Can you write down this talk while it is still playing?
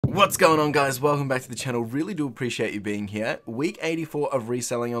What's going on, guys? Welcome back to the channel. Really do appreciate you being here. Week 84 of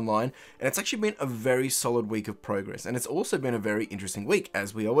Reselling Online, and it's actually been a very solid week of progress, and it's also been a very interesting week.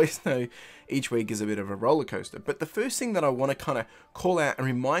 As we always know, each week is a bit of a roller coaster. But the first thing that I want to kind of call out and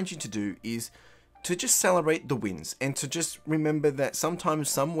remind you to do is to just celebrate the wins, and to just remember that sometimes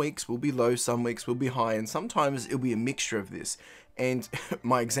some weeks will be low, some weeks will be high, and sometimes it'll be a mixture of this. And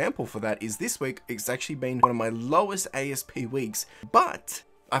my example for that is this week, it's actually been one of my lowest ASP weeks, but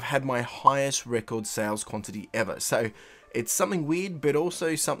I've had my highest record sales quantity ever. So it's something weird, but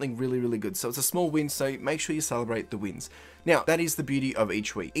also something really, really good. So it's a small win, so make sure you celebrate the wins. Now, that is the beauty of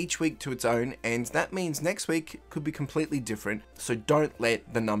each week to its own, and that means next week could be completely different, so don't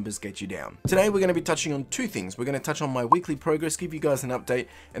let the numbers get you down. Today, we're going to be touching on two things. We're going to touch on my weekly progress, give you guys an update,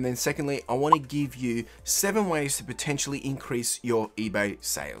 and then secondly, I want to give you 7 ways to potentially increase your eBay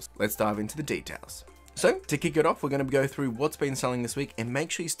sales. Let's dive into the details. So, to kick it off, we're going to go through what's been selling this week, and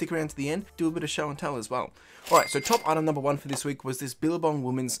make sure you stick around to the end, do a bit of show and tell as well. Alright, so top item number 1 for this week was this Billabong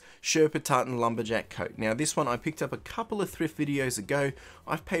Women's Sherpa Tartan Lumberjack coat. Now, this one I picked up a couple of thrift videos ago.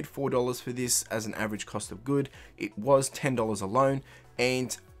 I've paid $4 for this as an average cost of good. It was $10 alone,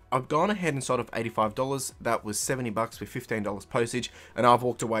 and I've gone ahead and sold off $85. That was $70 with $15 postage, and I've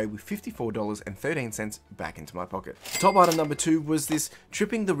walked away with $54.13 back into my pocket. Top item number 2 was this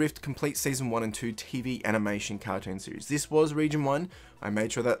Tripping the Rift Complete Season 1 and 2 TV animation cartoon series. This was Region 1. I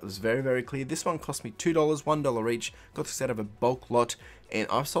made sure that was very, very clear. This one cost me $2, $1 each. Got this out of a bulk lot, and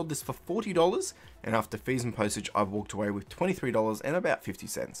I've sold this for $40, and after fees and postage, I've walked away with $23 and about 50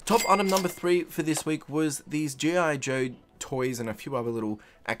 cents. Top item number 3 for this week was these G.I. Joe toys and a few other little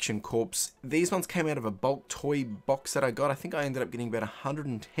action corps. These ones came out of a bulk toy box that I got. I think I ended up getting about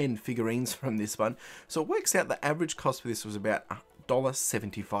 110 figurines from this one. So it works out the average cost for this was about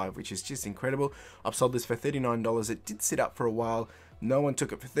 $1.75, which is just incredible. I've sold this for $39. It did sit up for a while. No one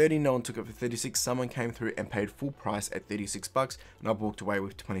took it for $30, no one took it for $36. Someone came through and paid full price at $36, and I've walked away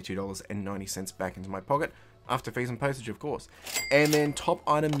with $22.90 back into my pocket. After fees and postage, of course. And then top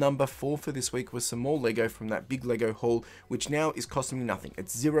item number 4 for this week was some more Lego from that big Lego haul, which now is costing me nothing.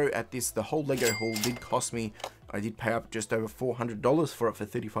 It's $0 at this. The whole Lego haul did cost me, I did pay up just over $400 for it for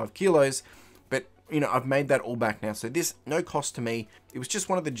 35 kilos. But, you know, I've made that all back now. So this, no cost to me. It was just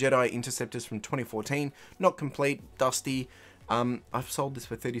one of the Jedi Interceptors from 2014. Not complete, dusty. I've sold this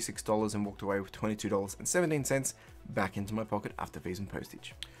for $36 and walked away with $22.17 back into my pocket after fees and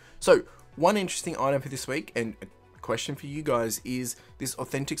postage. So, one interesting item for this week, and a question for you guys, is this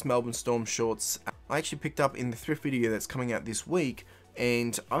Authentics Melbourne Storm shorts. I actually picked up in the thrift video that's coming out this week,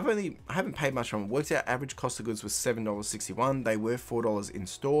 and I haven't paid much on it. Worked out average cost of goods was $7.61. They were $4 in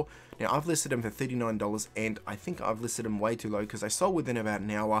store. Now, I've listed them for $39, and I think I've listed them way too low because I sold within about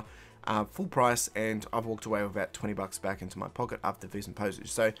an hour. Full price, and I've walked away with about $20 back into my pocket after fees and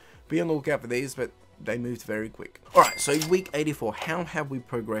postage. So be on the lookout for these, but they moved very quick. Alright, so week 84, how have we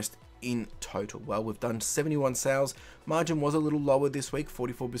progressed in total? Well, we've done 71 sales. Margin was a little lower this week,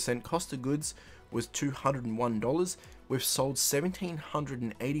 44%. Cost of goods was $201. We've sold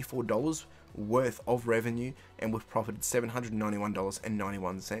 $1,784 worth of revenue, and we've profited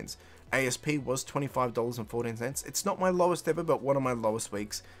 $791.91. ASP was $25.14. It's not my lowest ever, but one of my lowest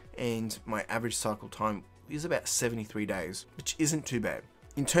weeks, and my average cycle time is about 73 days, which isn't too bad.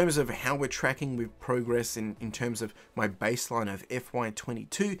 In terms of how we're tracking with progress in terms of my baseline of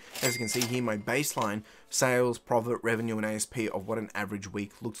FY22, as you can see here, my baseline sales, profit, revenue, and ASP of what an average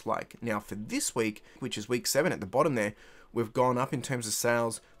week looks like. Now for this week, which is week 7 at the bottom there, we've gone up in terms of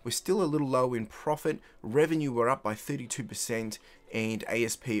sales. We're still a little low in profit. Revenue, we're up by 32%, and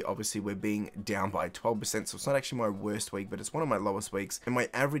ASP, obviously, we're being down by 12%, so it's not actually my worst week, but it's one of my lowest weeks. And my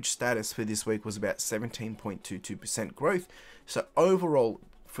average status for this week was about 17.22% growth. So overall,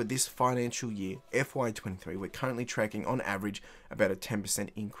 for this financial year, FY23, we're currently tracking on average about a 10%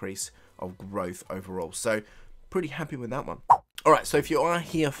 increase of growth overall. So pretty happy with that one. Alright, so if you are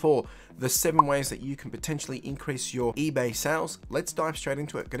here for the 7 ways that you can potentially increase your eBay sales, let's dive straight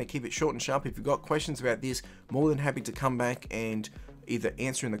into it. Going to keep it short and sharp. If you've got questions about this, more than happy to come back and either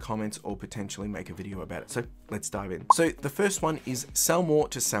answer in the comments or potentially make a video about it. So let's dive in. So the first one is sell more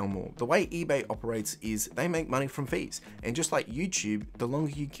to sell more. The way eBay operates is they make money from fees. And just like YouTube, the longer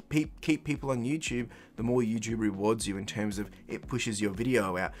you keep people on YouTube, the more YouTube rewards you in terms of it pushes your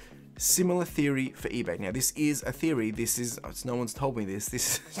video out. Similar theory for eBay. Now this is a theory, it's no one's told me this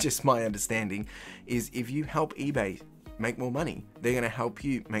is just my understanding, is if you help eBay make more money, they're going to help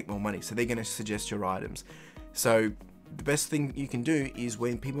you make more money. So they're going to suggest your items. So the best thing you can do is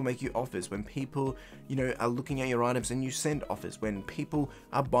when people make you offers, when people, you know, are looking at your items and you send offers, when people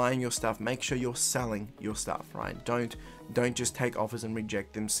are buying your stuff, make sure you're selling your stuff, right? Don't just take offers and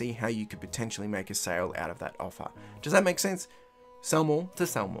reject them. See how you could potentially make a sale out of that offer. Does that make sense? Sell more to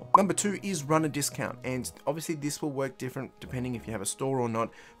sell more. Number 2 is run a discount, and obviously this will work different depending if you have a store or not,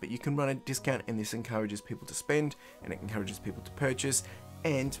 but you can run a discount and this encourages people to spend and it encourages people to purchase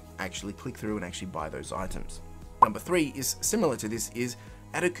and actually click through and actually buy those items. Number 3 is similar to this, is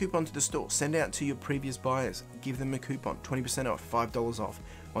add a coupon to the store. Send out to your previous buyers, give them a coupon, 20% off, $5 off.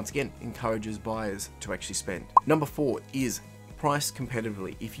 Once again, encourages buyers to actually spend. Number 4 is price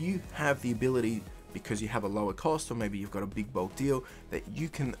competitively. If you have the ability, because you have a lower cost, or maybe you've got a big bulk deal, that you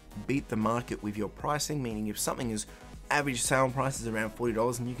can beat the market with your pricing, meaning if something is average sale price is around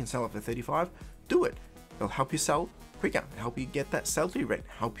 $40 and you can sell it for $35, do it. It'll help you sell quicker, help you get that sell-through rate,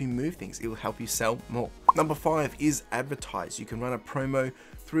 help you move things, it will help you sell more. Number 5 is advertise. You can run a promo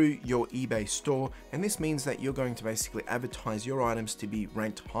through your eBay store, and this means that you're going to basically advertise your items to be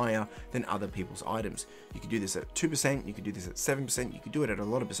ranked higher than other people's items. You could do this at 2%, you could do this at 7%, you could do it at a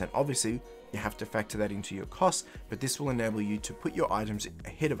lot of percent. Obviously, you have to factor that into your costs, but this will enable you to put your items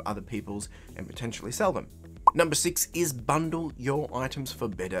ahead of other people's and potentially sell them. Number 6 is bundle your items for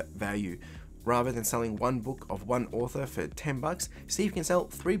better value. Rather than selling one book of one author for 10 bucks, see if you can sell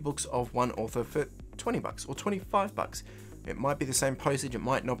 3 books of one author for 20 bucks or 25 bucks. It might be the same postage, it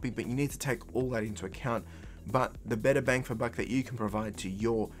might not be, but you need to take all that into account. But the better bang for buck that you can provide to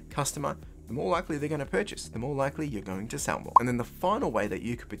your customer, the more likely they're going to purchase, the more likely you're going to sell more. And then the final way that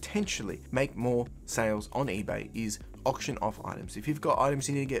you could potentially make more sales on eBay is auction off items. If you've got items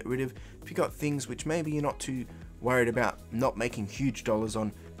you need to get rid of, if you've got things which maybe you're not too worried about not making huge dollars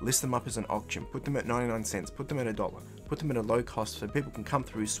on, list them up as an auction, put them at 99 cents, put them at $1, put them at a low cost so people can come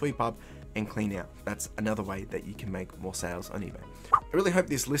through, sweep up and clean out. That's another way that you can make more sales on eBay. I really hope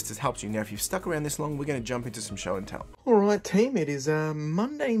this list has helped you. Now, if you've stuck around this long, we're going to jump into some show and tell. All right, team, it is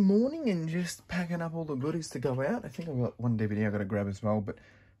Monday morning and just packing up all the goodies to go out. I think I've got one DVD I've got to grab as well, but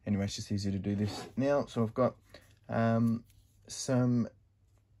anyway, it's just easier to do this now. So I've got some,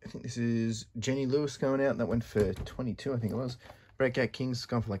 I think this is Jenny Lewis going out. That went for 22, I think it was. Breakout Kings,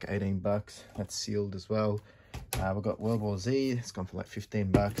 gone for like 18 bucks. That's sealed as well. We've got World War Z, it's gone for like 15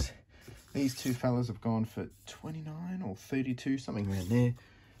 bucks. These two fellas have gone for 29 or 32, something around there.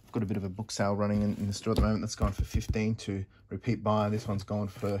 I've got a bit of a book sale running in the store at the moment. That's gone for 15 to repeat buyer. This one's gone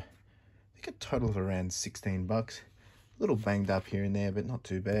for, I think, a total of around 16 bucks. A little banged up here and there, but not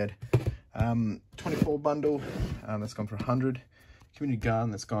too bad. 24 bundle, that's gone for 100. Community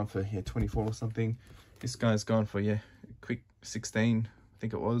Garden, that's gone for 24 or something. This guy's gone for a quick 16, I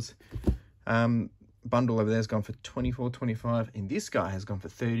think it was. Bundle over there's gone for 24, 25, and this guy has gone for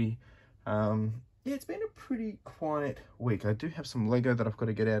 30. Yeah, it's been a pretty quiet week. I do have some Lego that I've got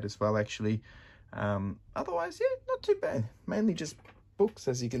to get out as well, actually. Otherwise, yeah, not too bad. Mainly just books,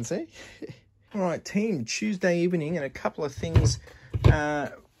 as you can see. All right, team, Tuesday evening, and a couple of things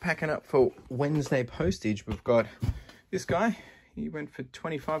packing up for Wednesday postage. We've got this guy. He went for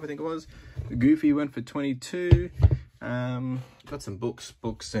 25, I think it was. The Goofy went for 22. Got some books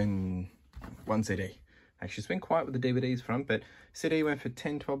and one CD. Actually, it's been quiet with the DVDs front, but CD went for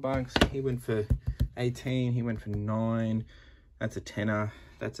 10, 12 bucks. He went for 18. He went for 9. That's a tenner.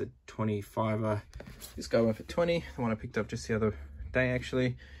 That's a 25er. This guy went for 20. The one I picked up just the other day,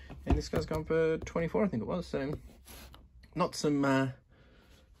 actually. And this guy's gone for 24, I think it was. So not some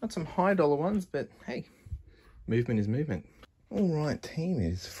high dollar ones, but hey, movement is movement. All right, team,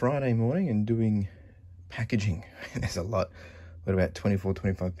 it's Friday morning and doing packaging. There's a lot. We've got about 24,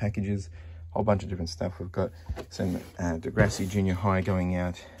 25 packages, a whole bunch of different stuff. We've got some Degrassi Junior High going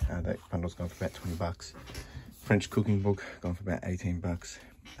out. That bundle's gone for about 20 bucks. French cooking book gone for about 18 bucks.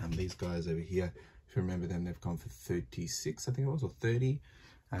 These guys over here, if you remember them, they've gone for 36, I think it was, or 30.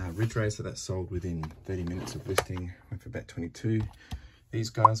 Ridge Racer, that sold within 30 minutes of listing, went for about 22. These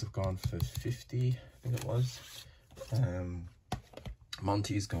guys have gone for 50, I think it was.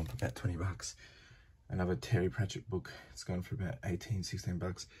 Monty's gone for about 20 bucks. Another Terry Pratchett book, it's gone for about 18, 16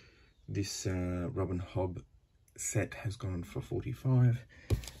 bucks. This Robin Hobb set has gone for 45.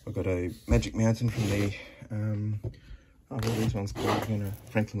 I've got a Magic Mountain from the, what are these ones called?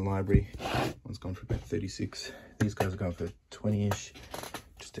 Franklin Library. One's gone for about 36. These guys have gone for 20-ish.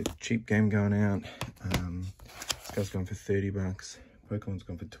 Just a cheap game going out. This guy's gone for 30 bucks. Pokemon's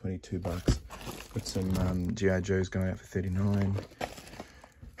gone for 22 bucks. Got some G.I. Joe's going out for 39.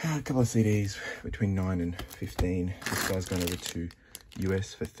 A couple of CDs between 9 and 15. This guy's gone over to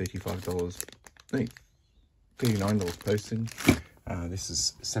US for $35. No, $39 posted. This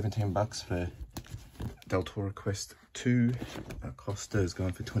is 17 bucks for Del Toro Quest 2. Costa's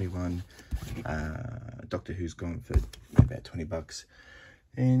gone for 21. Doctor Who's gone for about 20 bucks.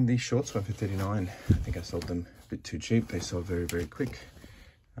 And these shorts went for 39. I think I sold them a bit too cheap. They sold very, very quick.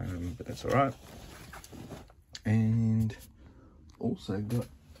 But that's all right. And also got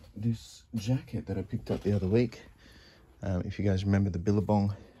this jacket that I picked up the other week. If you guys remember the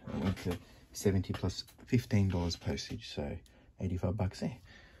Billabong, I went to 70 plus $15 postage, so 85 bucks there.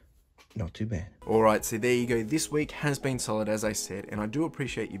 Not too bad. Alright, so there you go. This week has been solid, as I said, and I do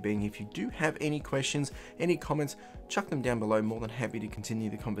appreciate you being here. If you do have any questions, any comments, chuck them down below. More than happy to continue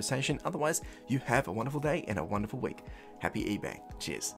the conversation. Otherwise, you have a wonderful day and a wonderful week. Happy eBay. Cheers.